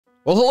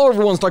Well, hello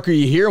everyone,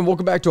 Stuckery here, and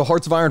welcome back to a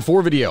Hearts of Iron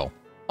 4 video.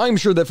 I'm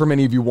sure that for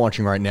many of you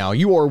watching right now,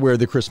 you are aware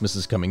that Christmas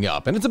is coming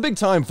up, and it's a big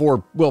time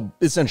for, well,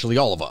 essentially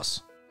all of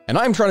us. And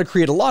I'm trying to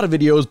create a lot of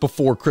videos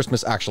before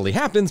Christmas actually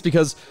happens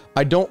because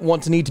I don't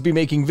want to need to be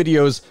making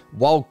videos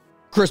while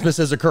Christmas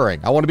is occurring.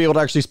 I want to be able to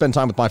actually spend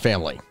time with my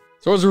family.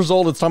 So as a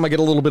result, it's time I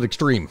get a little bit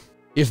extreme.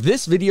 If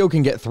this video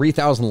can get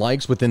 3,000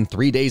 likes within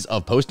 3 days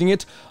of posting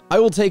it, I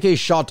will take a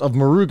shot of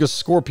Maruga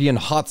Scorpion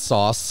hot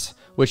sauce,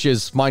 which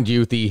is, mind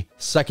you, the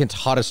second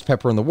hottest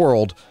pepper in the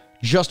world,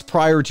 just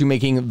prior to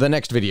making the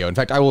next video. In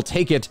fact, I will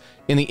take it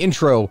in the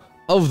intro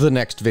of the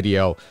next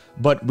video,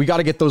 but we got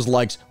to get those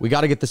likes. We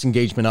got to get this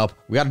engagement up.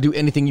 We got to do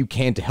anything you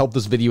can to help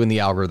this video in the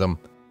algorithm,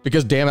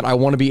 because damn it, I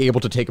want to be able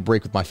to take a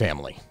break with my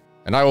family.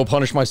 And I will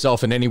punish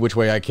myself in any which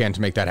way I can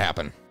to make that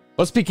happen.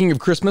 But speaking of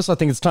Christmas, I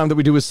think it's time that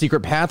we do a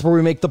secret path where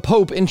we make the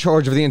Pope in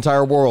charge of the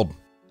entire world.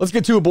 Let's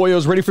get to it,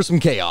 boyos, ready for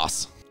some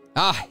chaos.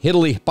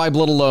 Italy, by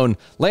blood alone.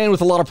 Land with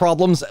a lot of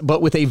problems,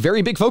 but with a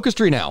very big focus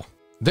tree now.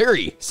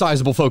 Very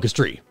sizable focus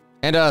tree.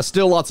 And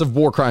still lots of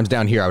war crimes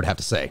down here, I would have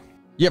to say.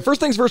 Yeah,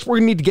 first things first, we're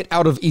gonna need to get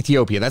out of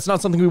Ethiopia. That's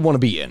not something we want to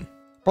be in.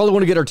 Probably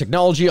want to get our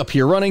technology up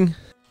here running.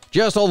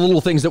 Just all the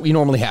little things that we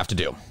normally have to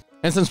do.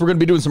 And since we're gonna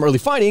be doing some early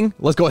fighting,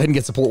 let's go ahead and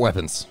get support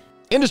weapons.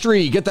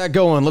 Industry, get that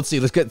going. Let's see,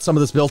 let's get some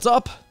of this built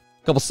up.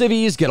 A couple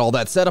civies, get all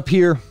that set up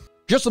here.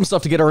 Just some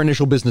stuff to get our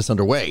initial business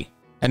underway.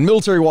 And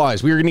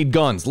military-wise, we are going to need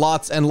guns.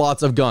 Lots and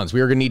lots of guns.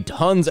 We are going to need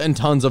tons and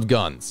tons of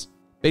guns.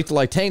 Basically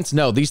like tanks?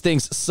 No, these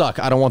things suck.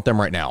 I don't want them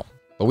right now.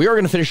 But we are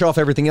going to finish off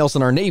everything else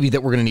in our navy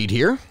that we're going to need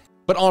here.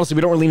 But honestly,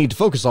 we don't really need to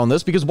focus on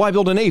this because why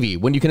build a navy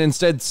when you can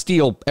instead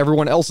steal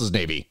everyone else's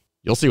navy?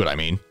 You'll see what I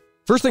mean.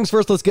 First things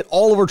first, let's get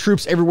all of our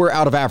troops everywhere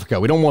out of Africa.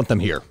 We don't want them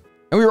here.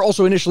 And we are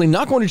also initially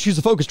not going to choose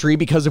a focus tree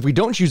because if we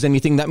don't choose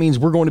anything, that means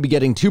we're going to be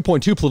getting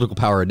 2.2 political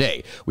power a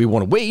day. We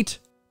want to wait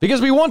because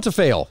we want to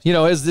fail, you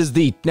know, as is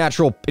the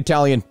natural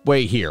Italian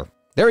way here.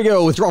 There we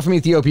go, withdraw from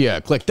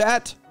Ethiopia. Click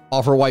that,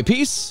 offer a white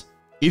peace.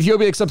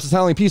 Ethiopia accepts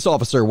Italian peace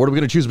officer. What are we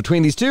going to choose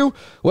between these two?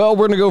 Well,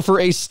 we're going to go for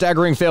a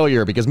staggering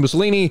failure because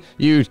Mussolini,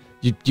 you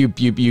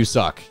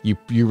suck.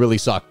 You really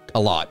suck a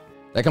lot.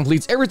 That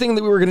completes everything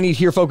that we were going to need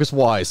here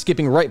focus-wise,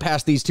 skipping right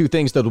past these two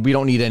things though we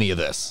don't need any of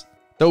this.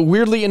 Though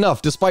weirdly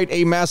enough, despite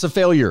a massive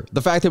failure,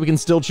 the fact that we can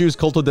still choose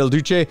Culto del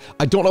Duce,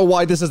 I don't know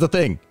why this is a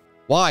thing.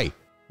 Why?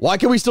 Why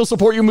can we still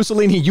support you,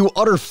 Mussolini, you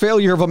utter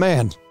failure of a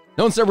man?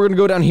 No, instead we're going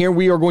to go down here.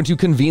 We are going to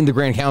convene the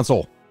Grand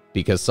Council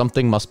because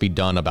something must be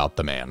done about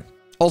the man.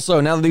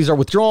 Also, now that these are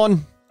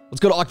withdrawn, let's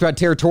go to occupied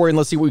territory and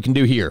let's see what we can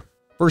do here.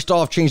 First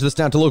off, change this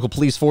down to local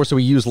police force so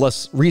we use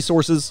less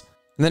resources.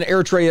 And then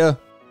Eritrea,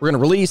 we're going to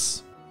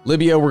release.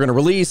 Libya, we're going to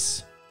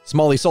release.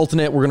 Somali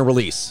Sultanate, we're going to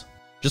release.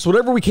 Just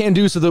whatever we can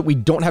do so that we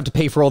don't have to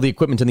pay for all the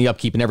equipment and the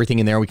upkeep and everything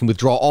in there. We can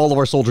withdraw all of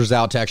our soldiers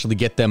out to actually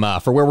get them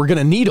for where we're going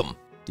to need them.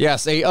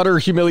 Yes, a utter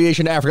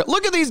humiliation to Africa.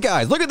 Look at these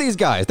guys. Look at these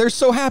guys. They're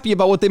so happy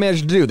about what they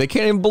managed to do. They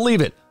can't even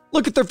believe it.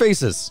 Look at their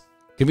faces.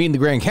 Convene the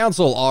Grand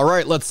Council. All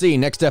right, let's see.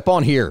 Next step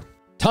on here.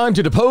 Time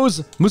to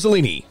depose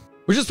Mussolini,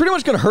 which is pretty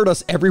much going to hurt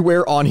us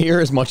everywhere on here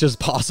as much as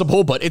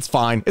possible, but it's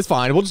fine. It's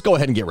fine. We'll just go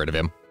ahead and get rid of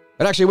him.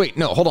 But actually, wait,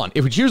 no, hold on.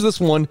 If we choose this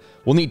one,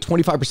 we'll need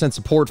 25%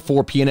 support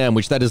for PNM,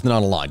 which that is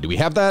not aligned. Do we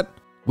have that?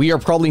 We are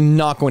probably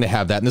not going to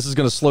have that, and this is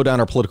going to slow down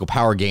our political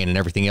power gain and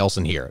everything else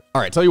in here.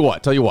 All right, tell you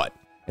what.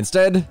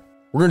 Instead,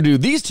 we're going to do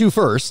these two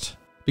first,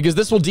 because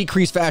this will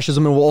decrease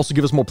fascism and will also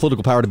give us more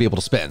political power to be able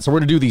to spend. So we're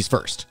going to do these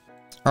first.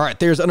 All right,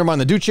 there's Undermine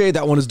the Duce.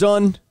 That one is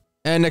done.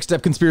 And next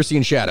step, Conspiracy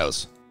in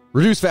Shadows.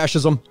 Reduce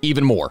fascism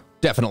even more,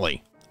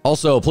 definitely.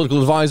 Also,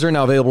 Political Advisor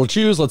now available to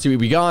choose. Let's see what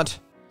we got.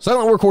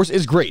 Silent Workhorse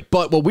is great,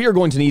 but what we are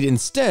going to need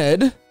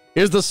instead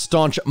is the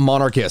Staunch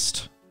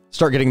Monarchist.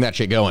 Start getting that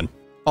shit going.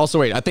 Also,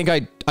 wait, I think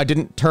I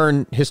didn't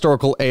turn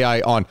historical AI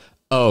on.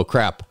 Oh,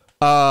 crap.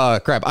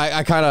 Crap.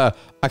 I kind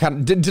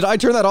of, did I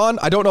turn that on?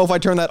 I don't know if I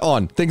turned that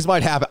on. Things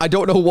might happen. I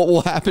don't know what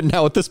will happen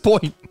now at this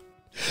point.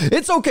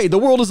 It's okay. The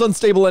world is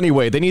unstable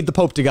anyway. They need the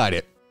Pope to guide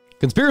it.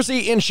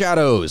 Conspiracy in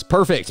Shadows.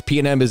 Perfect.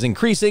 PNM is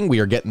increasing. We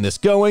are getting this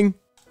going.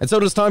 And so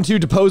it is time to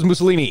depose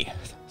Mussolini.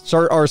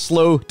 Start our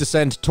slow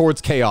descent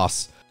towards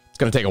chaos. It's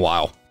going to take a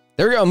while.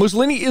 There we go.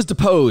 Mussolini is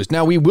deposed.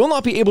 Now, we will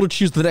not be able to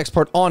choose the next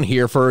part on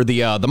here for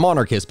the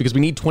monarchist because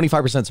we need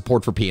 25%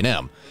 support for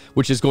PNM,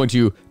 which is going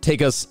to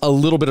take us a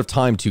little bit of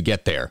time to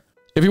get there.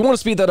 If you want to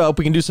speed that up,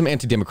 we can do some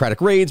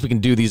anti-democratic raids. We can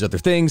do these other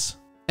things,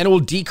 and it will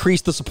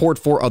decrease the support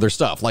for other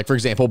stuff, like, for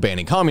example,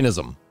 banning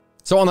communism.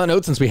 So on that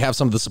note, since we have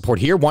some of the support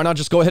here, why not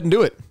just go ahead and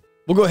do it?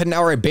 We'll go ahead and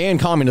outright ban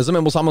communism,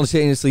 and we'll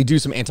simultaneously do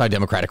some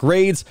anti-democratic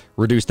raids,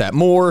 reduce that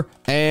more,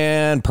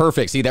 and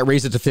perfect. See, that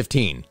raised it to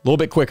 15. A little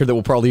bit quicker that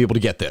we'll probably be able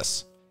to get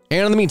this.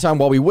 And in the meantime,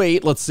 while we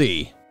wait, let's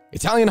see.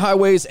 Italian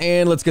highways,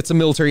 and let's get some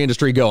military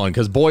industry going,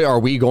 because boy, are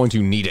we going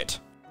to need it.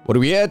 What are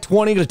we at?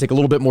 20, gonna take a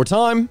little bit more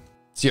time.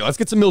 So yeah, let's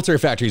get some military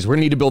factories. We're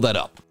gonna need to build that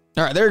up.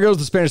 All right, there goes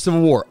the Spanish Civil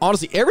War.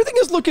 Honestly, everything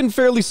is looking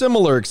fairly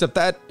similar, except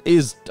that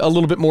is a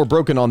little bit more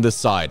broken on this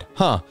side.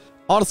 Huh.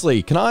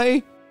 Honestly, can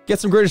I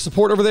get some greater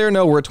support over there?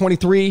 No, we're at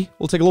 23.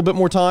 We'll take a little bit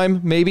more time,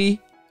 maybe.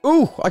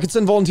 Ooh, I could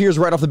send volunteers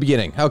right off the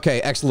beginning.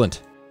 Okay,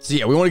 excellent. So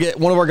yeah, we want to get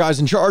one of our guys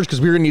in charge because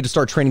we're going to need to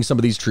start training some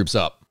of these troops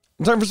up.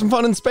 Time for some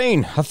fun in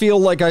Spain. I feel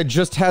like I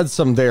just had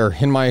some there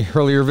in my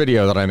earlier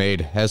video that I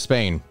made as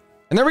Spain.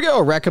 And there we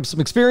go, rack up some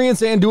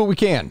experience and do what we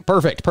can.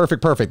 Perfect, perfect,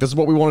 perfect. This is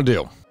what we want to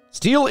do.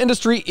 Steel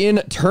industry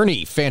in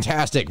Tourney.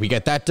 Fantastic. We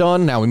get that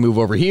done. Now we move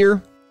over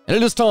here. And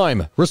it is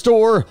time.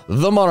 Restore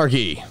the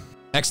monarchy.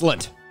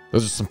 Excellent.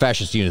 Those are some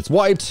fascist units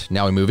wiped.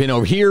 Now we move in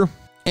over here.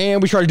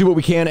 And we try to do what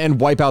we can and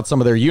wipe out some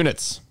of their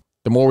units.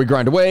 The more we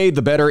grind away,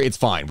 the better. It's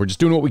fine. We're just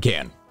doing what we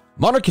can.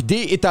 Monarch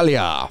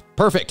d'Italia.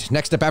 Perfect.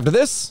 Next step after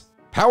this.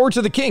 Power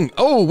to the king.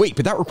 Oh, wait,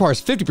 but that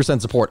requires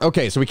 50% support.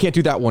 Okay, so we can't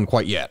do that one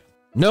quite yet.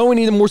 No, we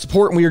need more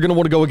support, and we are going to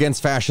want to go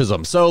against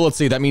fascism. So let's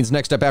see. That means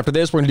next step after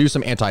this, we're going to do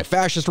some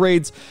anti-fascist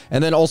raids,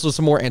 and then also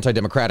some more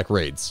anti-democratic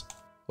raids.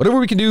 Whatever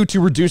we can do to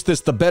reduce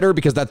this, the better,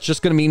 because that's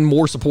just going to mean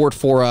more support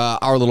for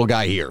our little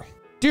guy here.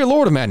 Dear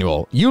Lord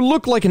Emmanuel, you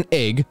look like an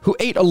egg who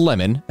ate a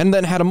lemon and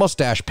then had a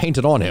mustache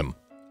painted on him.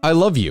 I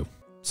love you.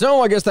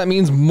 So I guess that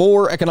means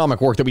more economic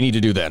work that we need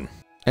to do then.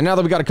 And now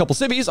that we got a couple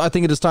civies, I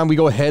think it is time we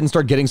go ahead and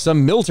start getting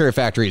some military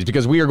factories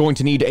because we are going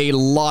to need a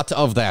lot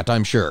of that,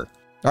 I'm sure.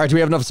 All right, do we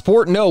have enough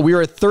support? No, we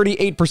are at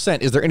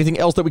 38%. Is there anything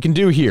else that we can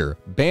do here?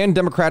 Ban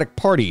democratic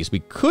parties. We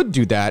could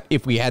do that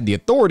if we had the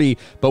authority,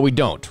 but we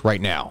don't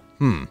right now.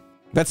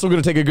 That's still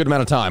going to take a good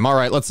amount of time. All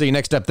right, let's see.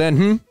 Next step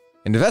then.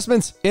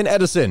 Investments in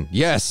Edison.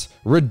 Yes,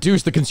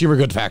 reduce the consumer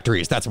good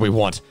factories. That's what we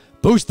want.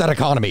 Boost that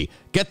economy.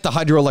 Get the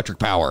hydroelectric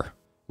power.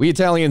 We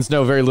Italians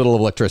know very little of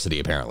electricity,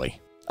 apparently.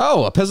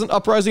 Oh, a peasant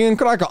uprising in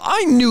Krakow.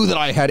 I knew that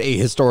I had a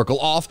historical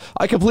off.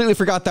 I completely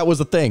forgot that was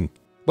a thing.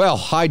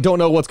 Well, I don't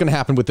know what's going to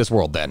happen with this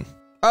world then.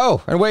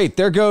 Oh, and wait,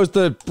 there goes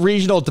the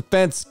Regional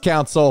Defense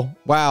Council.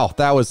 Wow,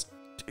 that was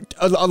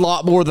a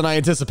lot more than I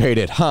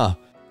anticipated, huh?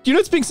 Do you know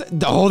it's being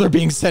sent? Oh, they're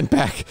being sent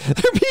back.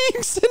 They're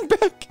being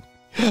sent back.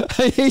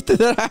 I hate that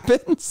that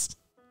happens.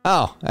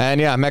 Oh, and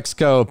yeah,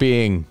 Mexico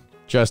being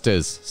just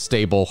as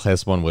stable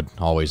as one would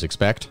always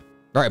expect.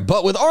 All right,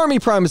 but with army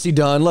primacy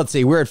done, let's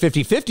see, we're at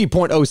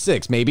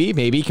 50-50.06.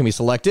 Maybe, can we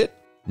select it?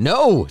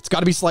 No, it's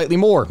got to be slightly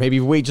more. Maybe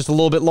wait just a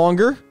little bit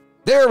longer.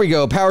 There we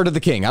go, power to the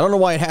king. I don't know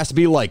why it has to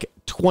be like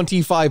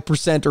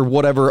 25% or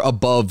whatever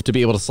above to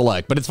be able to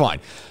select, but it's fine.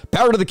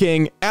 Power to the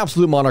king,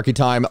 absolute monarchy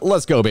time.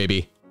 Let's go,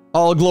 baby.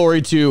 All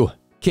glory to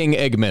King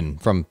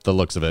Eggman from the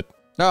looks of it.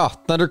 Oh,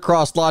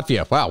 Thundercross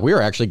Latvia. Wow, we're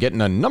actually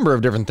getting a number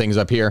of different things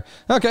up here.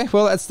 Okay,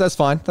 well, that's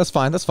fine. That's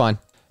fine.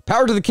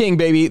 Power to the king,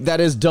 baby.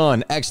 That is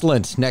done.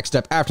 Excellent. Next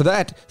step after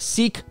that,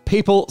 seek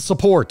papal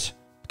support.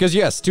 Because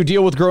yes, to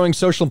deal with growing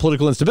social and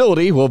political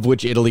instability, of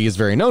which Italy is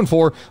very known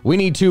for, we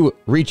need to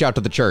reach out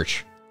to the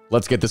church.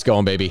 Let's get this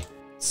going, baby.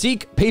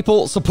 Seek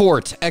papal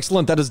support.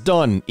 Excellent. That is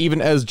done,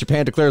 even as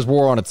Japan declares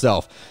war on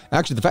itself.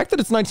 Actually, the fact that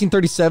it's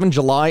 1937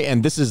 July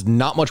and this is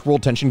not much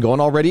world tension going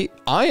already,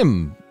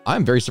 I'm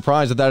very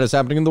surprised that that is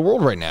happening in the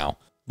world right now.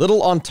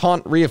 Little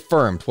Entente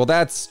reaffirmed. Well,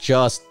 that's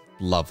just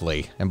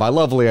lovely. And by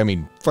lovely, I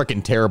mean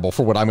freaking terrible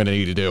for what I'm going to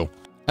need to do.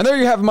 And there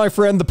you have it, my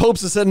friend, the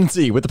Pope's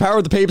ascendancy. With the power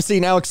of the papacy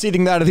now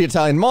exceeding that of the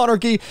Italian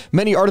monarchy,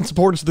 many ardent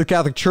supporters of the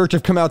Catholic Church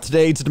have come out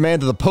today to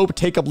demand that the Pope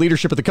take up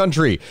leadership of the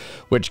country,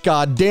 which,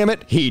 god damn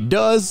it, he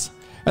does.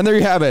 And there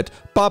you have it,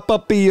 Papa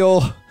Pio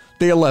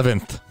the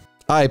 11th.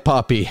 I,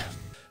 Poppy,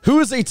 who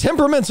is a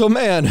temperamental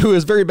man who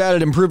is very bad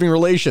at improving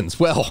relations.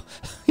 Well,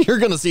 you're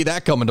going to see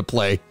that come into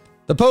play.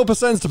 The Pope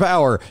ascends to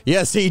power.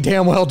 Yes, he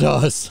damn well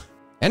does.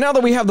 And now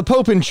that we have the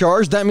Pope in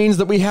charge, that means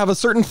that we have a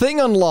certain thing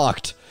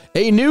unlocked.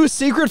 A new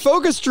secret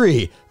focus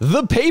tree.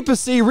 The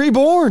papacy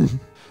reborn.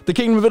 The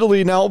Kingdom of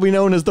Italy now will be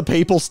known as the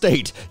Papal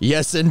State.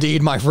 Yes,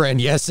 indeed, my friend.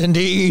 Yes,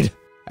 indeed.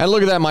 And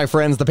look at that, my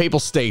friends. The Papal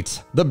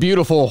State. The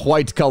beautiful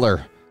white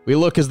color. We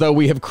look as though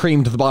we have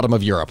creamed the bottom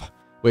of Europe,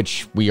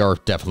 which we are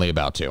definitely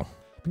about to.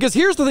 Because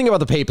here's the thing about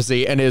the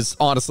papacy, and is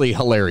honestly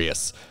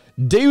hilarious.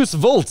 Deus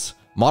Vult.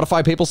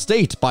 Modify Papal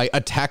State by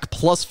attack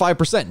plus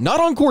 5%. Not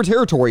on core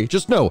territory,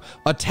 just no.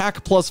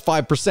 Attack plus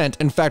 5%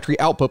 and factory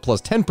output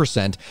plus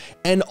 10%.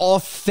 And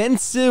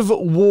offensive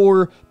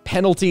war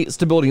penalty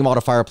stability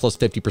modifier plus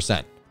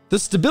 50%. The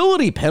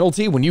stability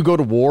penalty when you go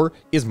to war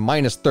is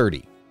minus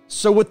 30.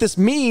 So what this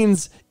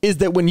means is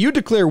that when you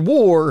declare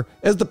war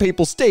as the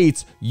Papal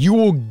States, you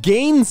will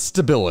gain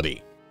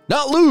stability,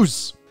 not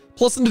lose.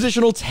 Plus an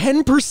additional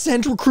 10%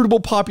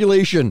 recruitable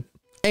population.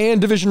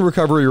 And division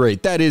recovery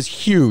rate. That is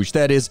huge.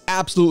 That is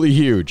absolutely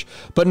huge.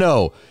 But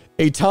no,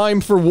 a time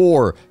for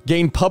war.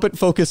 Gain puppet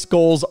focus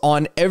goals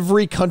on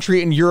every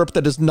country in Europe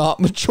that is not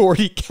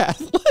majority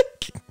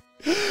Catholic.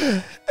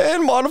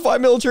 And modify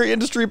military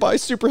industry by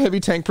super heavy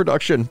tank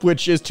production,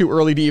 which is too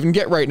early to even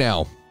get right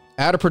now.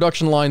 Add a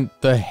production line,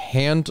 the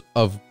Hand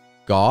of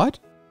God?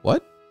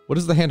 What? What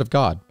is the Hand of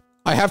God?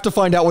 I have to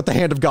find out what the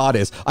Hand of God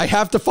is. I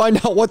have to find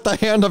out what the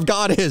Hand of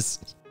God is.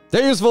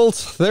 Deus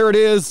Vult, there it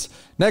is.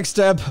 Next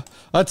step,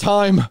 a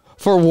time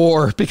for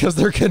war, because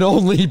there can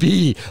only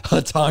be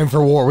a time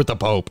for war with the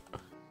Pope.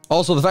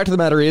 Also, the fact of the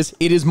matter is,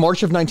 it is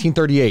March of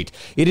 1938.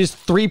 It is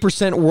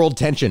 3% world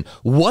tension.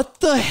 What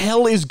the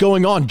hell is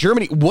going on?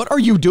 Germany, what are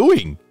you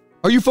doing?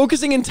 Are you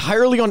focusing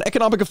entirely on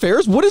economic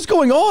affairs? What is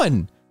going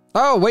on?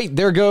 Oh, wait,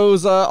 there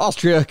goes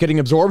Austria getting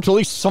absorbed. At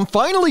least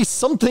finally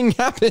something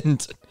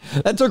happened.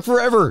 That took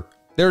forever.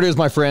 There it is,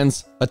 my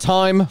friends. A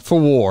time for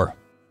war.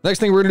 Next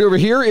thing we're going to do over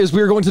here is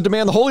we're going to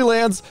demand the Holy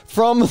Lands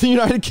from the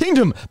United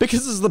Kingdom because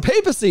this is the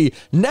papacy.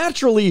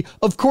 Naturally,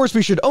 of course,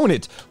 we should own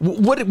it.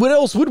 What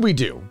else would we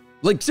do?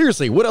 Like,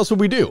 seriously, what else would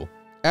we do?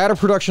 Add a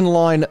production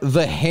line,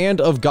 the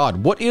Hand of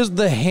God. What is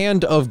the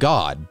Hand of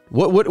God?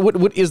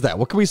 What is that?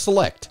 What can we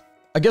select?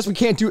 I guess we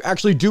can't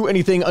actually do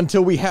anything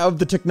until we have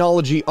the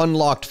technology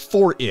unlocked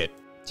for it.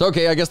 So,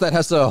 okay, I guess that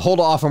has to hold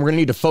off, and we're going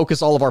to need to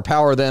focus all of our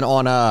power then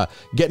on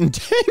getting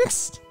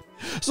tanks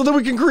so that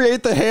we can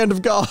create the Hand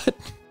of God.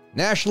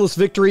 Nationalist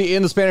victory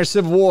in the Spanish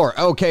Civil War.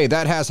 Okay,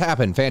 that has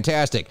happened.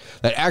 Fantastic.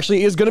 That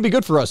actually is going to be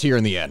good for us here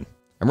in the end.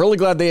 I'm really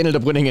glad they ended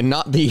up winning and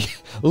not the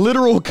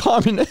literal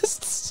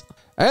communists.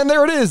 And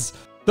there it is.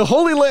 The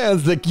Holy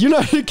Lands, the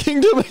United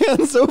Kingdom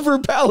hands over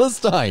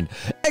Palestine.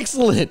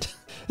 Excellent.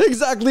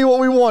 Exactly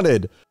what we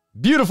wanted.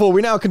 Beautiful.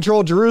 We now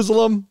control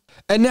Jerusalem.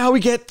 And now we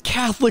get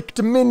Catholic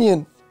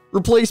Dominion.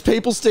 Replace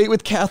Papal State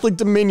with Catholic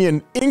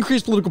Dominion.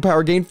 Increase political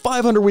power gain,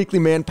 500 weekly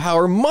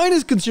manpower,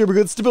 minus consumer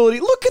goods stability.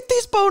 Look at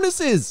these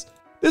bonuses.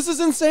 This is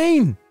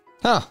insane.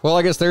 Huh, well,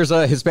 I guess there's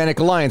a Hispanic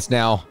alliance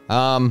now.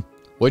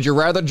 Would you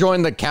rather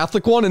join the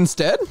Catholic one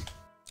instead?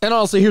 And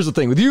honestly, here's the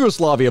thing. With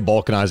Yugoslavia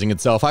balkanizing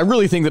itself, I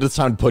really think that it's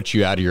time to put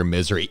you out of your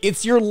misery.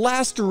 It's your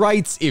last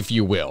rites, if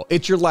you will.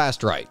 It's your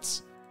last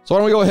rites. So why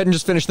don't we go ahead and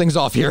just finish things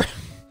off here?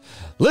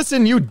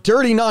 Listen, you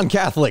dirty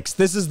non-Catholics.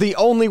 This is the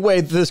only way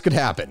that this could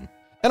happen.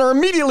 And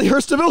immediately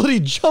her stability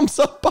jumps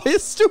up by a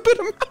stupid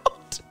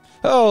amount.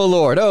 Oh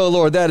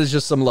Lord, that is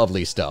just some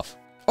lovely stuff.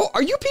 Oh,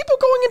 are you people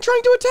going and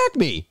trying to attack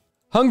me?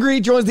 Hungary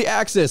joins the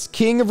Axis.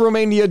 King of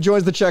Romania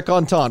joins the Czech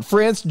Entente.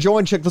 France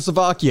joined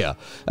Czechoslovakia.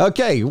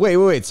 Okay,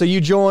 wait. So you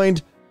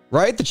joined,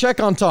 right? The Czech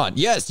Entente.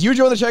 Yes, you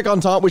joined the Czech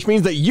Entente, which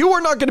means that you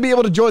are not going to be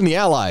able to join the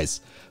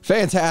Allies.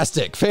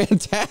 Fantastic.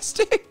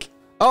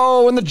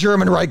 Oh, and the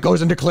German Reich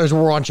goes and declares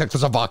war on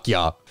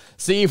Czechoslovakia.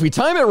 See, if we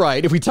time it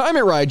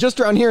right, just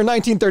around here in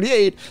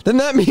 1938, then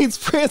that means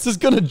France is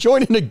going to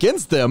join in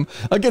against them,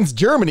 against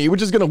Germany,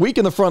 which is going to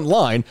weaken the front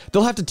line.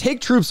 They'll have to take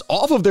troops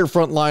off of their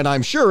front line,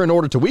 I'm sure, in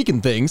order to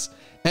weaken things.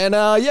 And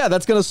yeah,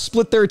 that's going to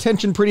split their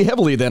attention pretty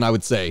heavily then, I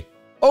would say.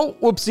 Oh,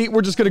 whoopsie,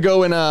 we're just going to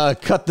go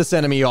and cut this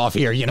enemy off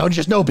here. You know,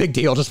 just no big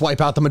deal. Just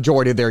wipe out the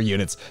majority of their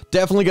units.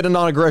 Definitely get a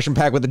non-aggression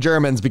pact with the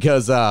Germans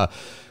because,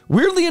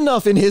 weirdly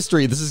enough, in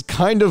history, this is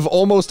kind of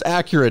almost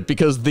accurate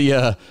because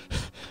the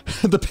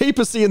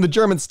papacy and the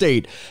German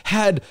state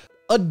had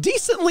a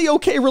decently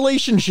okay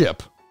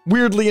relationship,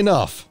 weirdly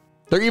enough.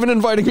 They're even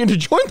inviting me to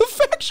join the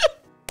faction.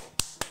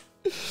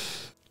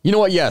 You know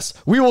what? Yes,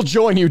 we will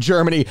join you,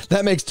 Germany.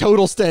 That makes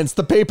total sense.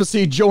 The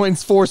papacy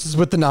joins forces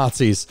with the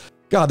Nazis.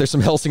 God, there's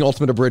some Hellsing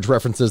Ultimate Abridged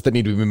references that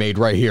need to be made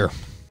right here.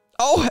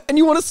 Oh, and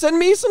you want to send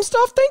me some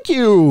stuff? Thank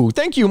you.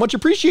 Much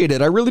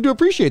appreciated. I really do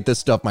appreciate this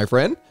stuff, my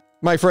friend.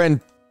 My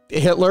friend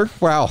Hitler.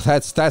 Wow,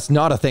 that's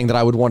not a thing that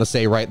I would want to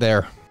say right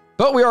there.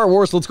 But we are at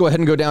war, so let's go ahead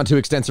and go down to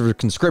extensive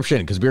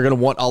conscription because we're going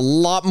to want a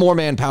lot more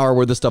manpower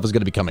where this stuff is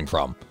going to be coming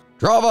from.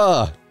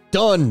 Drava,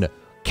 done.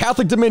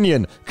 Catholic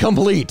Dominion,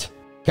 complete.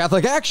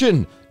 Catholic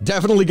Action,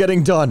 definitely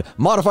getting done.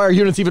 Modify our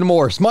units even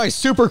more. My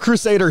Super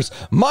Crusaders,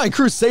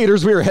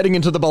 we are heading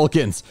into the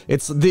Balkans.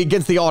 It's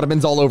against the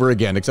Ottomans all over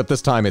again, except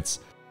this time it's,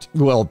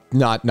 well,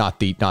 not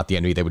the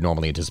enemy they would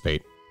normally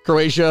anticipate.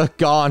 Croatia,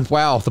 gone.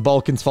 Wow, the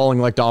Balkans falling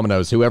like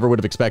dominoes. Whoever would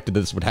have expected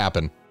this would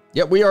happen.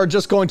 Yep, we are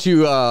just going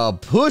to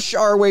push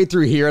our way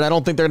through here, and I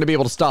don't think they're going to be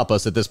able to stop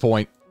us at this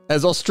point,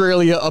 as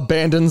Australia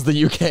abandons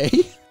the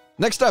UK.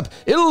 Next up,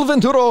 Il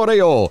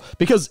Ventureo,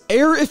 because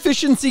air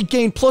efficiency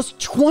gain plus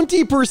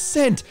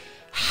 20%.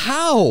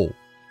 How?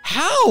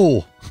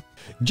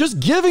 Just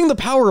giving the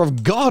power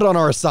of God on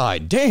our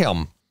side.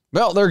 Damn.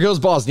 Well, there goes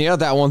Bosnia.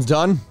 That one's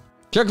done.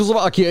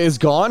 Czechoslovakia is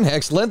gone.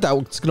 Excellent.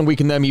 That's going to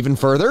weaken them even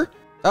further.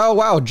 Oh,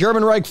 wow.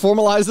 German Reich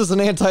formalizes an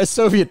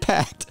anti-Soviet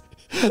pact.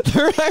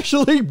 They're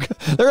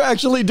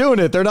actually doing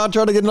it. They're not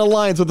trying to get an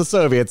alliance with the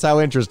Soviets. How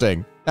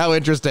interesting.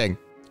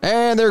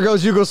 And there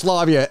goes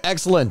Yugoslavia.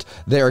 Excellent.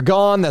 They're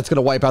gone. That's going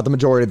to wipe out the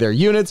majority of their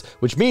units,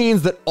 which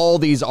means that all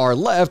these are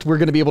left. We're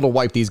going to be able to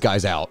wipe these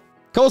guys out.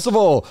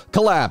 Kosovo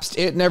collapsed.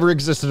 It never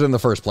existed in the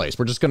first place.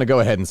 We're just going to go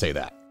ahead and say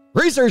that.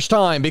 Research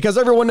time, because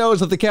everyone knows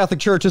that the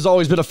Catholic Church has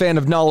always been a fan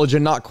of knowledge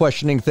and not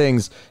questioning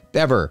things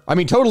ever. I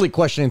mean, totally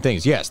questioning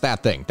things. Yes,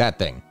 that thing.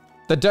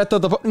 The death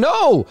of the...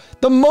 No!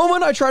 The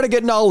moment I try to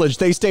get knowledge,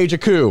 they stage a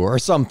coup or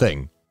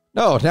something.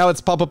 No, now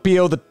it's Papa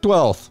Pio the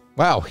 12th.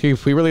 Wow, we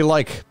really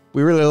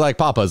like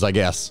Papas, I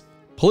guess.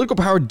 Political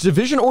power,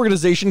 division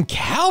organization,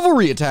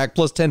 cavalry attack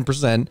plus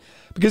 10%,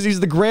 because he's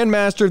the Grand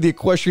Master of the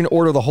Equestrian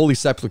Order of the Holy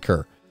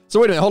Sepulchre. So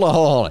wait a minute, hold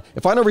on.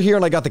 If I went over here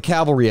and I got the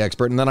cavalry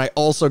expert, and then I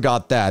also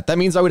got that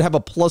means I would have a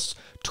plus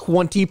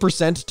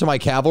 20% to my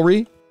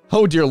cavalry?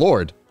 Oh dear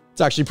Lord,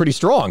 it's actually pretty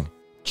strong.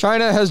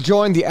 China has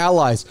joined the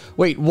Allies.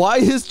 Wait, why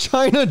is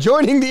China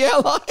joining the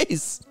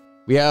Allies?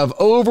 We have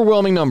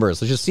overwhelming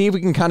numbers. Let's just see if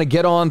we can kind of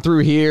get on through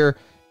here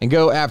and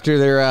go after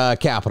their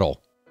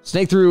capital.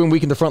 Snake through and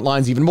weaken the front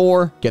lines even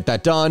more. Get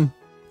that done.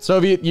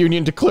 Soviet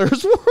Union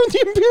declares war on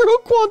the Imperial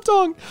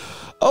Kwangtung.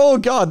 Oh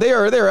God,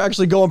 they're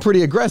actually going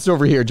pretty aggressive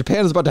over here.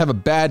 Japan is about to have a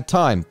bad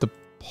time. The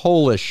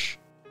Polish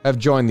have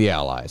joined the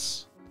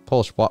Allies.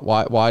 Polish,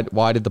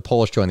 why did the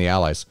Polish join the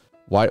Allies?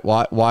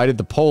 Why did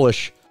the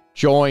Polish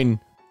join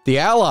the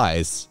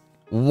Allies?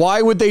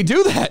 Why would they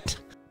do that?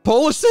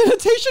 Polish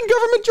sanitation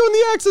government joined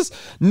the Axis.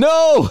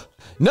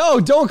 No,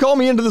 don't call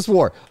me into this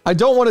war. I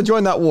don't want to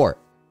join that war.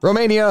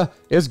 Romania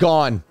is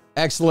gone.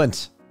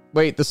 Excellent.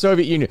 Wait, the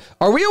Soviet Union.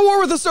 Are we at war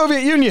with the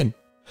Soviet Union?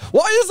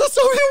 Why is the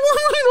Soviet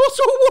Union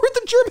also at war with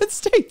the German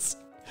states?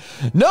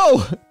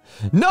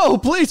 No,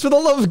 please, for the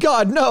love of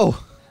God, no.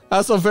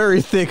 That's a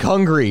very thick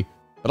Hungary.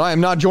 But I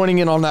am not joining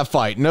in on that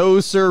fight. No,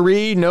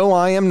 sirree. No,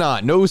 I am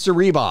not. No,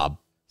 sirree, Bob.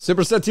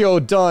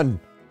 Supersetio, done.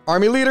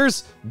 Army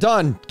leaders,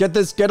 done.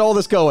 Get all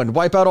this going.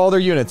 Wipe out all their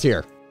units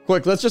here.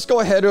 Quick, let's just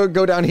go ahead and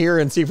go down here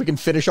and see if we can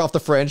finish off the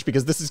French,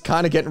 because this is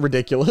kind of getting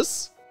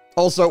ridiculous.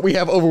 Also, we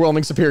have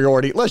overwhelming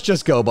superiority. Let's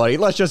just go, buddy.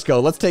 Let's just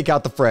go. Let's take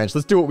out the French.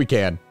 Let's do what we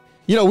can.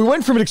 You know, we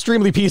went from an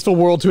extremely peaceful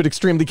world to an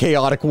extremely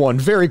chaotic one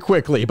very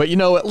quickly, but you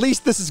know, at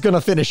least this is going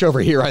to finish over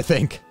here, I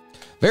think.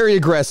 Very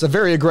aggressive,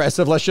 very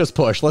aggressive. Let's just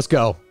push. Let's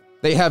go.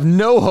 They have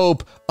no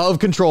hope of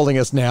controlling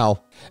us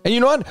now. And you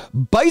know what?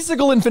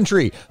 Bicycle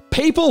infantry.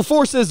 Papal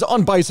forces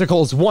on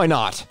bicycles. Why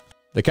not?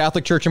 The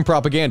Catholic Church and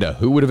propaganda.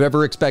 Who would have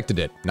ever expected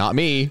it? Not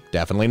me.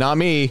 Definitely not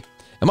me.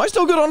 Am I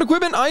still good on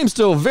equipment? I am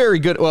still very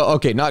good. Well,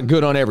 okay, not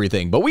good on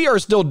everything, but we are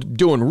still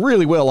doing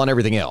really well on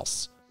everything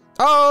else.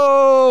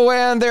 Oh,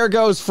 and there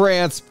goes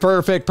France.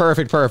 Perfect,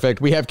 perfect,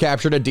 perfect. We have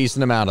captured a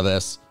decent amount of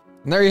this.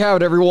 And there you have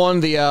it, everyone.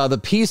 The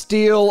peace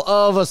deal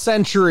of a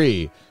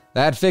century.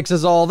 That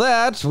fixes all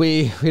that.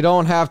 We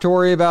don't have to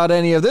worry about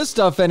any of this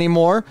stuff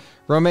anymore.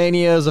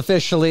 Romania is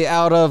officially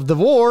out of the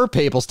war.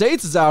 Papal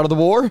States is out of the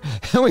war.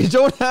 And we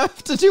don't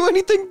have to do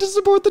anything to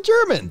support the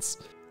Germans.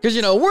 Because,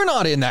 you know, we're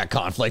not in that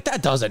conflict.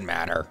 That doesn't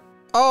matter.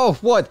 Oh,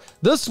 what?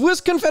 The Swiss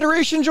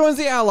Confederation joins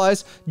the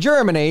Allies.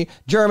 Germany,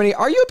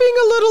 are you being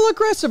a little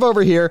aggressive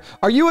over here?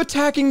 Are you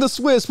attacking the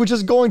Swiss, which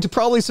is going to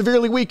probably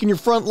severely weaken your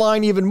front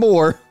line even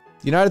more?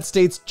 The United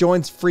States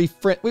joins Free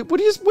France. Wait,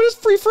 what is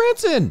Free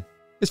France in?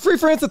 Is Free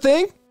France a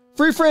thing?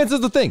 Free France is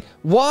the thing.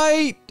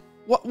 Why?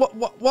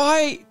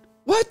 Why?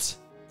 What?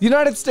 The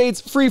United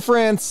States, Free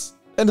France,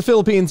 and the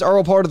Philippines are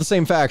all part of the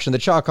same faction, the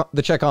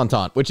Czech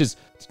Entente, which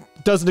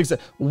doesn't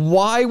exist.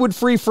 Why would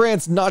Free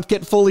France not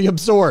get fully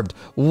absorbed?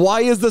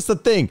 Why is this a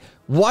thing?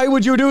 Why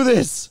would you do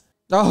this?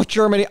 Oh,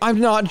 Germany, I'm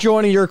not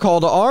joining your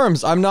call to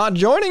arms. I'm not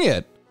joining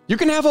it. You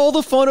can have all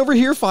the fun over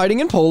here fighting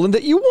in Poland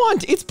that you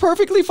want. It's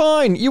perfectly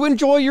fine. You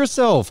enjoy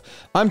yourself.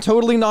 I'm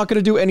totally not going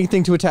to do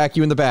anything to attack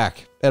you in the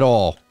back at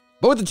all.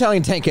 But with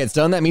Italian tank heads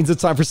done, that means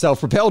it's time for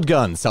self-propelled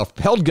guns.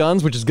 Self-propelled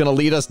guns, which is going to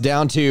lead us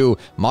down to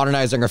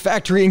modernizing our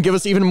factory and give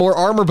us even more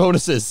armor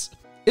bonuses.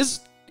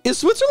 Is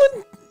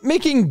Switzerland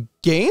making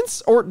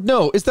gains? Or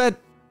no,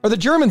 are the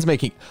Germans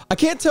making? I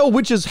can't tell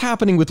which is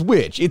happening with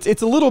which.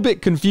 It's a little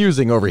bit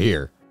confusing over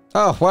here.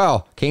 Oh,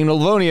 wow. Kingdom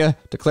of Livonia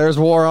declares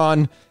war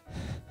on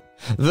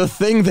the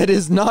thing that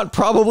is not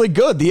probably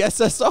good, the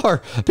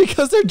SSR,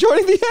 because they're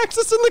joining the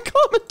Axis and the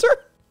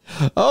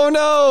Comintern. Oh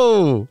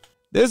no!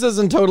 This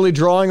isn't totally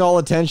drawing all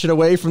attention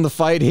away from the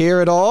fight here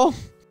at all.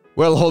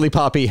 Well, Holy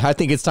Poppy, I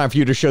think it's time for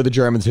you to show the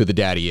Germans who the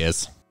daddy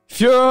is.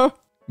 Führer,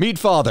 meet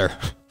father.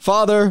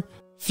 Father,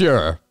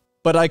 Führer.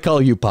 But I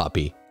call you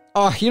Poppy.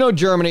 You know,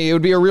 Germany, it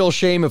would be a real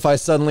shame if I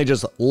suddenly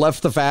just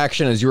left the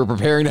faction as you were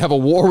preparing to have a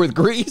war with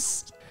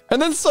Greece,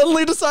 and then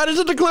suddenly decided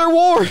to declare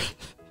war.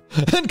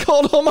 And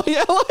called all my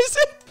allies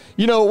in.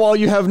 You know, while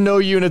you have no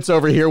units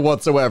over here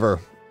whatsoever.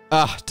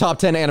 Top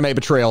 10 anime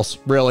betrayals,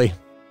 really.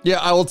 Yeah,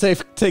 I will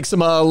take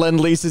some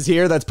lend-leases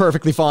here. That's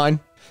perfectly fine.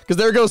 Because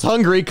there goes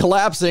Hungary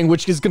collapsing,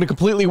 which is going to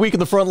completely weaken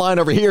the front line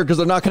over here because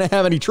they're not going to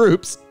have any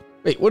troops.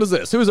 Wait, what is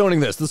this? Who's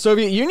owning this? The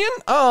Soviet Union?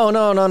 Oh,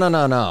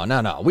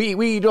 no.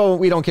 We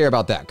don't care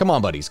about that. Come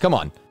on, buddies. Come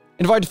on.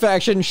 Invite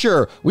faction,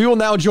 sure. We will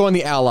now join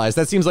the Allies.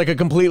 That seems like a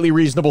completely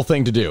reasonable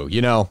thing to do,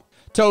 you know?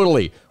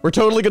 Totally. We're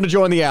totally going to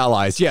join the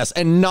Allies. Yes,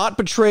 and not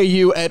betray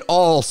you at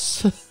all.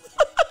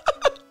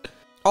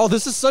 Oh,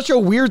 this is such a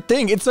weird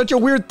thing. It's such a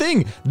weird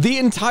thing. The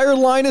entire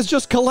line is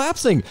just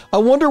collapsing. I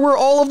wonder where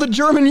all of the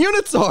German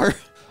units are.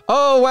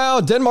 Oh,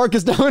 wow. Denmark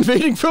is now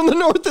invading from the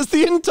north as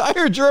the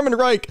entire German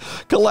Reich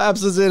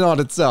collapses in on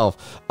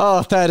itself.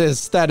 Oh, that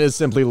is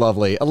simply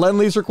lovely. A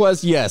lend-lease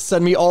request? Yes.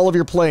 Send me all of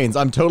your planes.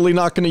 I'm totally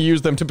not going to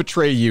use them to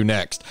betray you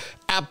next.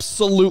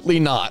 Absolutely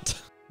not.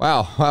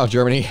 Wow,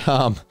 Germany.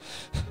 How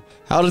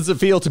does it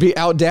feel to be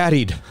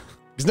out-daddied?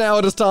 Because now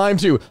it is time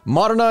to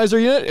modernize our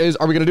unit.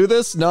 Are we going to do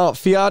this? No.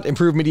 Fiat,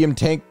 improve medium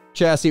tank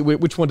chassis.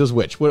 Which one does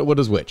which? What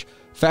does which?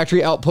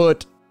 Factory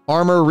output,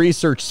 armor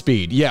research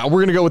speed. Yeah, we're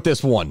going to go with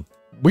this one.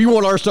 We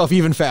want our stuff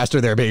even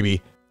faster there,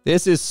 baby.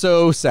 This is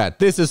so sad.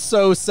 This is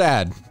so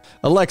sad.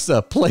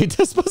 Alexa, play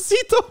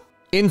Despacito.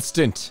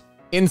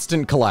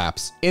 Instant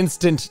collapse.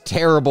 Instant,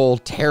 terrible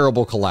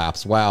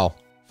collapse. Wow.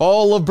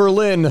 Fall of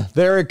Berlin.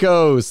 There it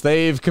goes.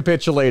 They've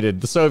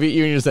capitulated. The Soviet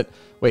Union is that...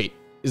 Wait.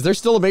 Is there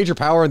still a major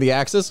power in the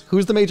Axis?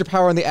 Who's the major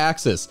power in the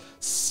Axis?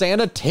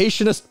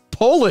 Sanitationist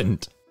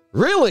Poland.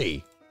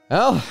 Really?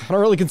 Well, I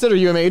don't really consider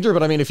you a major,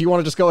 but I mean, if you want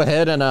to just go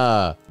ahead and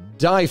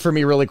die for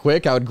me really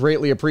quick, I would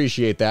greatly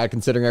appreciate that,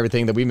 considering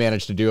everything that we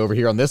managed to do over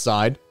here on this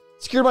side.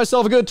 Secured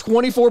myself a good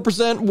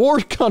 24% war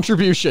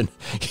contribution,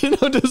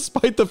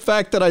 despite the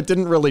fact that I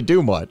didn't really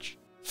do much.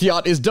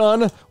 Fiat is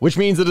done, which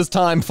means it is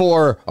time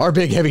for our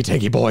big heavy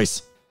tanky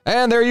boys.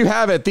 And there you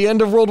have it, the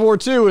end of World War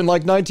II in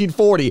like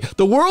 1940.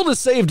 The world is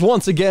saved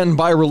once again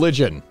by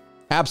religion.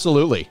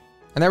 Absolutely.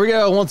 And there we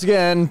go, once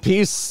again,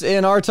 peace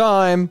in our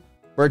time,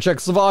 where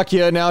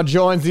Czechoslovakia now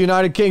joins the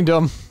United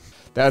Kingdom.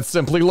 That's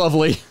simply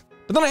lovely.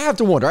 But then I have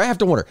to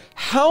wonder,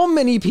 how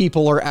many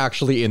people are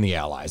actually in the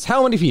Allies?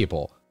 How many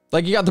people?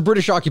 Like, you got the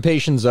British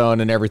occupation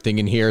zone and everything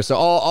in here, so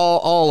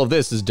all of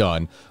this is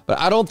done. But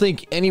I don't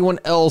think anyone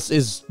else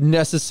is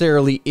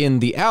necessarily in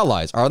the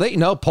Allies. Are they?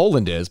 No,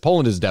 Poland is.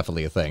 Poland is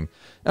definitely a thing.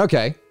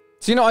 Okay.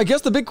 So, I guess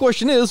the big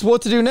question is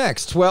what to do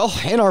next. Well,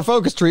 in our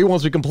focus tree,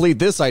 once we complete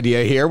this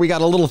idea here, we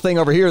got a little thing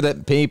over here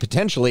that may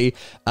potentially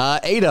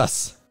aid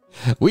us.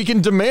 We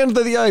can demand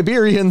that the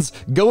Iberians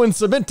go and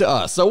submit to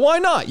us. So why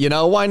not?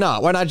 Why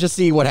not? Why not just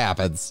see what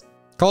happens?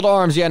 Call to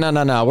arms. Yeah,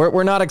 no.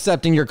 We're not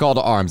accepting your call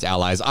to arms,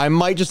 allies. I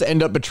might just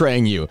end up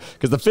betraying you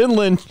because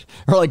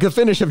the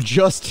Finnish have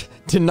just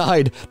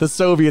denied the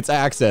Soviets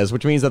access,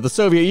 which means that the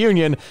Soviet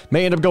Union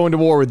may end up going to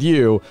war with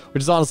you,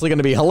 which is honestly going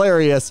to be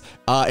hilarious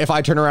if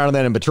I turn around and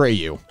then betray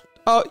you.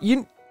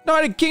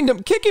 United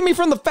Kingdom kicking me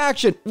from the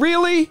faction.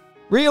 Really?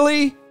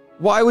 Really?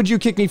 Why would you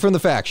kick me from the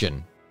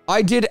faction?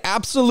 I did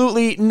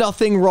absolutely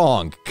nothing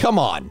wrong. Come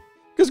on.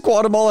 Because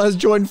Guatemala has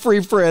joined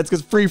Free France,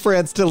 because Free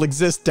France still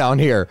exists down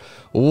here.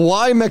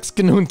 Why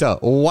Mexican junta?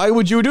 Why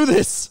would you do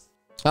this?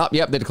 Oh,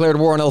 yep, they declared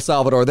war on El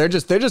Salvador. They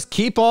just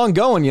keep on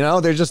going,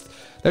 They're just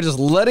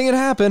letting it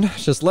happen.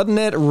 Just letting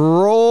it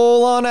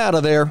roll on out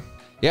of there.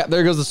 Yeah,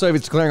 there goes the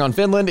Soviets declaring on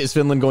Finland. Is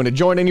Finland going to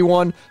join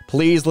anyone?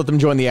 Please let them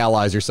join the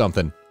Allies or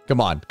something.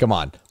 Come on.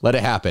 Let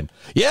it happen.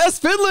 Yes,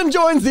 Finland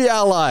joins the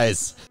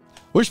Allies!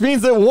 Which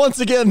means that once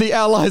again, the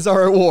Allies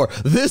are at war.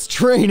 This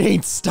train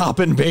ain't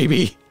stopping,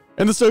 baby.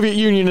 And the Soviet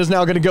Union is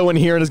now going to go in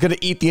here and is going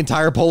to eat the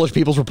entire Polish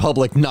People's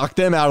Republic, knock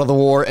them out of the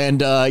war,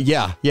 and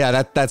yeah,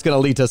 that's going to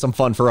lead to some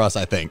fun for us,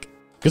 I think.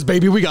 Because,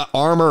 baby, we got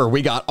armor.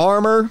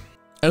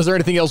 And is there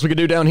anything else we could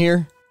do down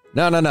here?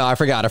 No, I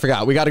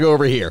forgot. We got to go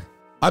over here.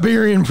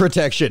 Iberian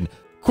protection.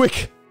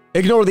 Quick,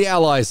 ignore the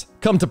Allies.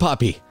 Come to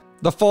Poppy.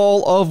 The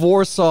fall of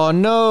Warsaw.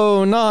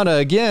 No, not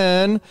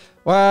again.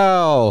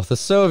 Wow, the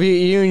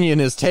Soviet Union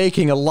is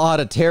taking a lot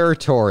of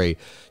territory.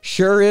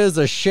 Sure is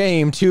a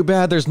shame. Too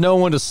bad there's no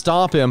one to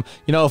stop him.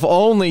 If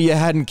only you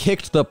hadn't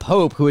kicked the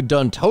Pope, who had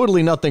done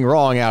totally nothing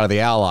wrong, out of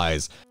the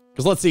Allies.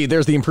 Because let's see,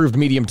 there's the improved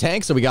medium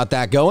tank, so we got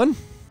that going.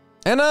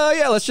 And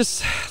yeah, let's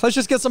just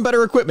get some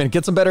better equipment,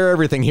 get some better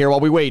everything here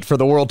while we wait for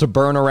the world to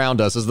burn around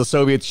us as the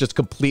Soviets just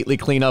completely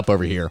clean up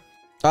over here.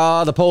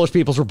 The Polish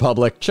People's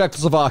Republic,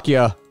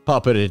 Czechoslovakia,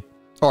 puppeted,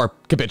 or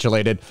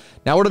capitulated.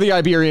 Now what are the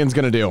Iberians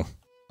gonna do?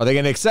 Are they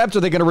going to accept or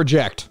are they going to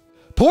reject?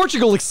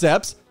 Portugal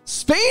accepts.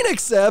 Spain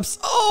accepts.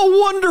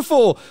 Oh,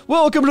 wonderful.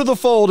 Welcome to the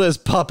fold as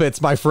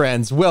puppets, my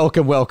friends.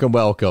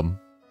 Welcome.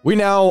 We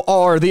now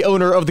are the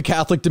owner of the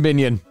Catholic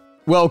Dominion.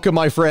 Welcome,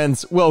 my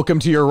friends. Welcome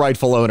to your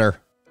rightful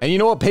owner. And you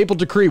know what? Papal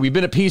decree. We've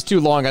been at peace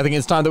too long. I think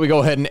it's time that we go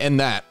ahead and end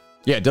that.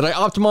 Yeah, did I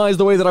optimize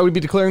the way that I would be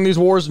declaring these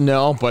wars?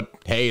 No, but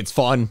hey, it's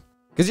fun.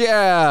 Because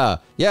yeah,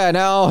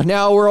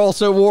 now we're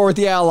also at war with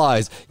the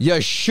Allies.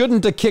 You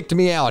shouldn't have kicked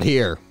me out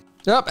here.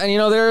 Yep,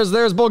 and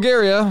there's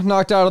Bulgaria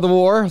knocked out of the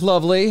war.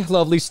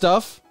 Lovely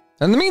stuff.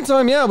 In the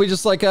meantime, yeah, we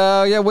just wait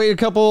a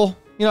couple,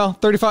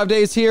 35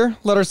 days here.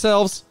 Let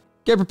ourselves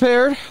get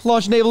prepared.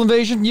 Launch a naval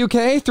invasion.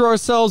 UK, throw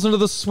ourselves into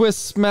the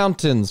Swiss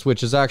mountains,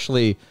 which is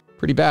actually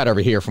pretty bad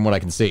over here from what I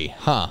can see.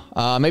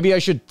 Maybe I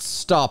should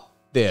stop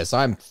this.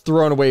 I'm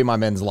throwing away my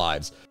men's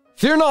lives.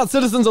 Fear not,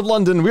 citizens of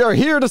London. We are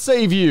here to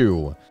save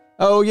you.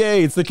 Oh,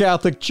 yay, it's the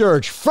Catholic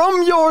Church.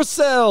 From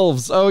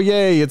yourselves. Oh,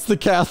 yay, it's the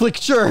Catholic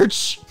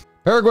Church.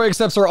 Uruguay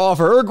accepts our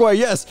offer. Uruguay,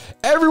 yes,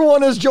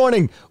 everyone is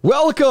joining.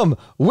 Welcome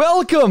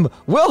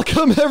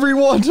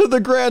everyone to the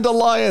Grand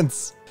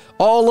Alliance.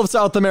 All of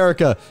South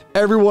America,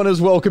 everyone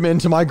is welcome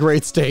into my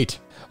great state.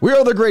 We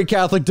are the Great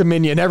Catholic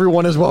Dominion.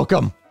 Everyone is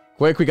welcome.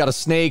 Quick, we got a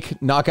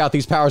snake. Knock out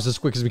these powers as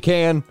quick as we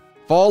can.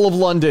 Fall of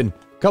London.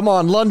 Come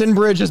on, London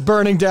Bridge is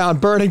burning down.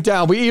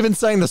 We even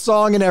sang the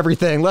song and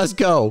everything. Let's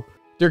go.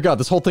 Dear God,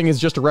 this whole thing is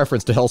just a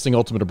reference to Hellsing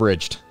Ultimate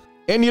Abridged.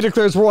 India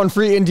declares war on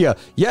free India.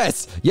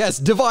 Yes,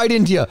 divide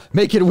India.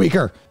 Make it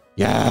weaker.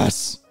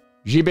 Yes.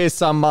 Jibe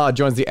Sama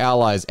joins the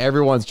Allies.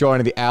 Everyone's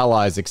joining the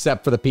Allies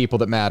except for the people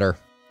that matter.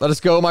 Let us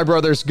go, my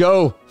brothers.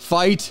 Go.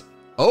 Fight.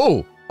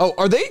 Oh,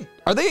 are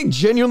they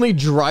genuinely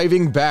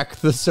driving back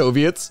the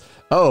Soviets?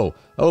 Oh,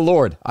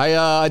 Lord.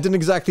 I didn't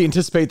exactly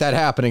anticipate that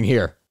happening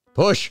here.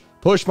 Push,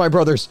 my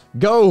brothers.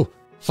 Go.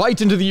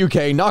 Fight into the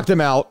UK. Knock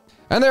them out.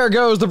 And there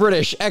goes the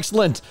British.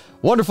 Excellent.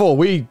 Wonderful.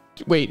 Wait,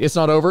 it's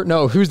not over?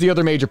 No, who's the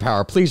other major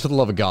power? Please, for the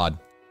love of God.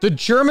 The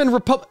German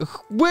Republic.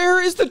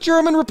 Where is the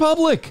German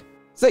Republic?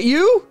 Is that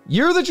you?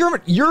 You're the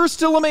German. You're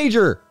still a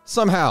major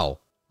somehow.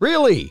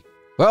 Really?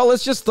 Well,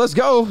 let's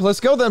go. Let's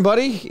go then,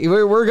 buddy.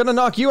 We're gonna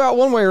knock you out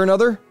one way or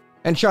another.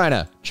 And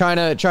China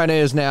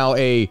is now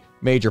a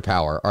major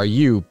power. Are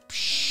you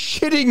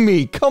shitting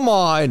me? Come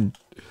on.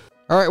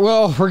 All right,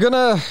 well, we're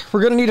gonna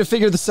need to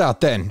figure this out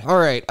then. All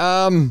right,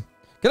 can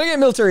I get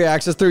military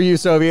access through you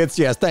Soviets?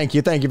 Yes, thank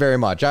you very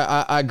much.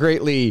 I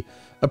greatly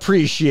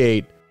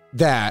appreciate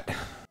that.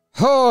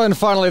 Oh, and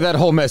finally that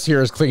whole mess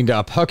here is cleaned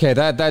up. Okay,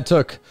 that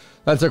took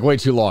way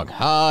too long.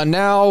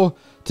 Now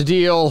to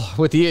deal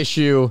with the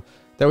issue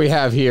that we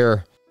have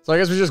here. So I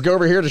guess we just go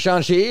over here to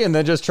Shanxi and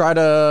then just try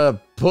to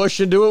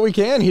push and do what we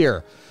can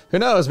here. Who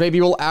knows,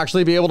 maybe we'll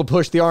actually be able to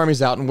push the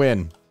armies out and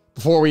win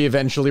before we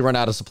eventually run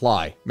out of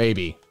supply,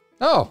 maybe.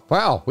 Oh,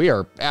 wow, we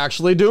are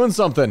actually doing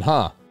something,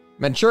 huh?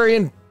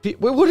 Manchurian, wait,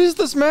 what is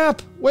this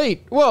map?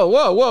 Wait, whoa,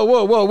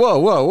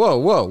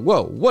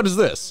 what is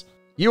this?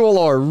 You all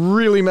are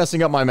really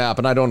messing up my map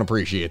and I don't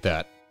appreciate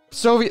that.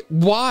 Soviet,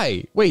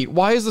 why? Wait,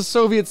 why is the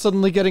Soviet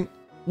suddenly getting,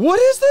 what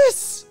is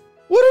this?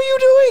 What are you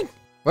doing?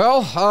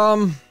 Well,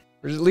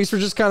 at least we're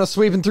just kind of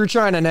sweeping through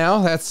China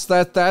now. That's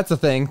a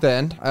thing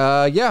then.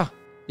 Yeah,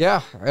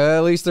 at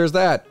least there's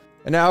that.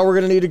 And now we're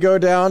gonna need to go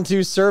down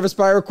to service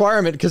by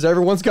requirement because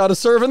everyone's got to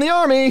serve in the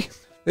army.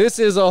 This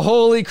is a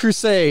holy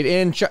crusade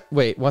in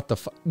wait, what the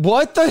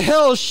what the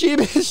hell?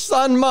 Shibish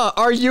Sanma,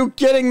 are you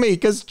kidding me?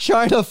 Because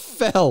China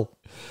fell.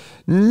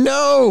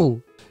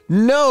 No,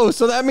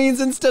 so that means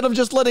instead of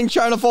just letting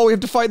China fall, we have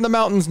to fight in the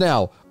mountains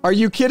now. Are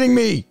you kidding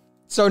me?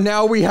 So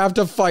now we have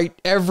to fight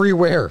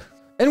everywhere.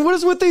 And what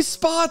is with these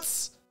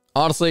spots?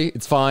 Honestly,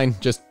 it's fine.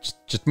 Just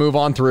move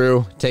on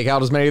through. Take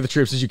out as many of the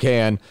troops as you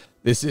can.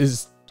 This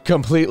is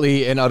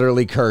completely and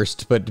utterly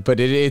cursed, but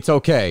it's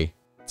okay.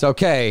 It's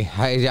okay.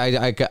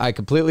 I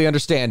completely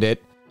understand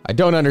it. I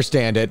don't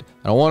understand it.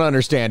 I don't want to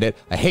understand it.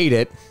 I hate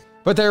it.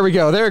 But there we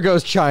go. There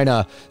goes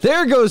China.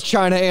 There goes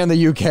China and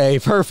the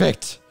UK.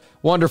 Perfect.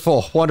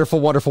 Wonderful.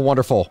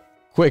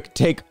 Quick,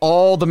 take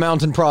all the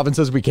mountain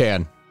provinces we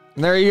can.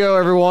 And there you go,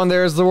 everyone.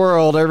 There's the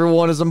world.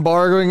 Everyone is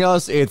embargoing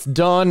us. It's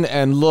done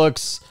and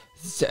looks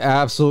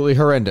absolutely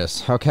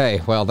horrendous.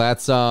 Okay, well,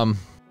 that's the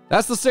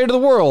state of the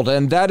world,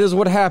 and that is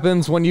what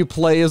happens when you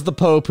play as the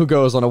Pope who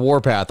goes on a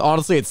warpath.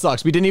 Honestly, it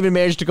sucks. We didn't even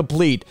manage to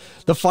complete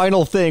the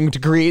final thing to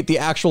create the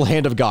actual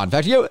Hand of God.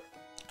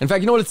 In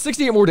fact, you know what? It's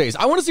 68 more days.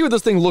 I want to see what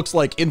this thing looks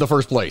like in the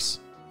first place.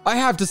 I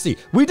have to see.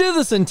 We did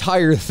this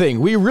entire thing.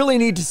 We really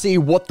need to see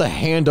what the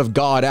Hand of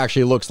God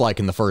actually looks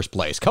like in the first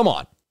place. Come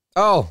on.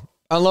 Oh,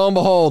 and lo and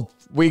behold,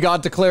 we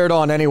got declared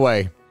on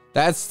anyway.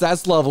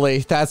 That's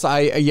lovely.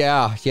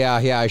 Yeah.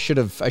 I should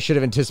have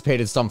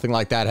anticipated something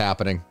like that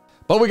happening.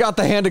 But we got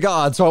the Hand of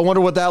God, so I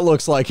wonder what that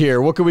looks like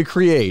here. What can we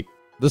create?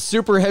 The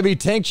super heavy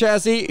tank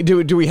chassis.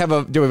 Do we have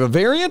a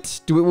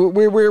variant?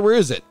 Where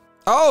is it?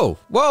 Oh,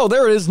 whoa,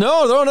 there it is.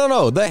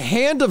 No. The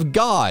Hand of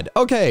God.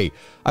 Okay,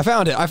 I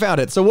found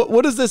it. So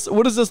what does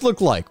this look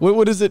like?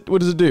 What does it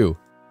do?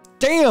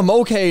 Damn,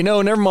 okay,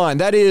 no, never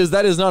mind. That is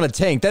not a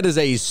tank. That is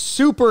a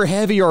super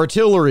heavy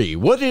artillery.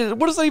 What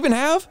does that even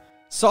have?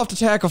 Soft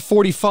attack of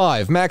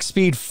 45, max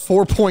speed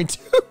 4.2.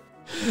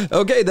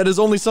 Okay, that is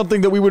only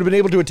something that we would have been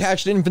able to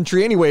attach to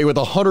infantry anyway with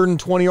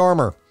 120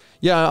 armor.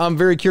 Yeah, I'm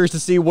very curious to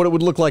see what it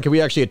would look like if we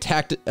actually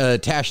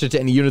attached it to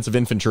any units of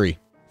infantry.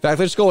 In fact,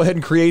 let's go ahead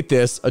and create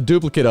this, a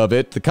duplicate of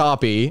it, the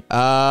copy.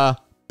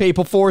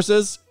 Papal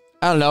forces,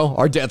 I don't know,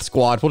 our death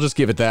squad, we'll just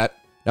give it that.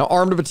 Now,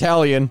 armed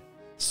battalion.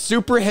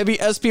 Super heavy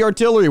SP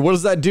artillery. What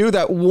does that do?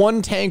 That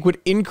one tank would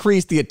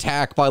increase the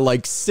attack by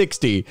like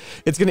 60.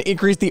 It's going to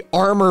increase the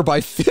armor by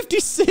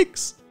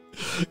 56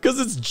 because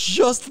it's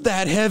just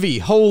that heavy.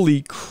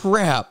 Holy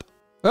crap.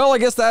 Well, I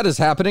guess that is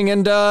happening.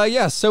 And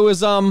yeah, so is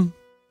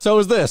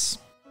this.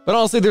 But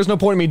honestly, there's no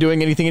point in me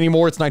doing anything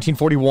anymore. It's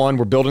 1941.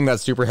 We're building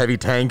that super heavy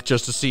tank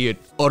just to see it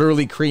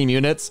utterly cream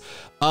units.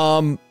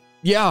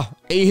 Yeah,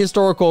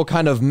 ahistorical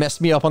kind of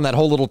messed me up on that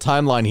whole little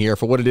timeline here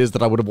for what it is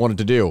that I would have wanted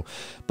to do.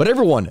 But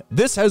everyone,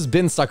 this has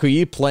been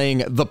Sakuyi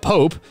playing the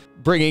Pope,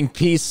 bringing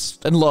peace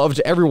and love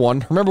to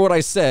everyone. Remember what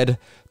I said,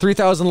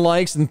 3,000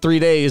 likes in 3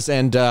 days,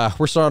 and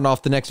we're starting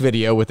off the next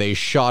video with a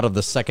shot of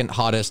the second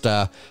hottest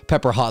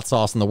pepper hot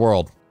sauce in the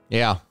world.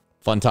 Yeah,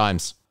 fun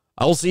times.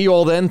 I will see you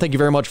all then. Thank you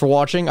very much for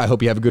watching. I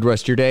hope you have a good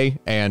rest of your day,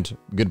 and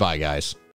goodbye, guys.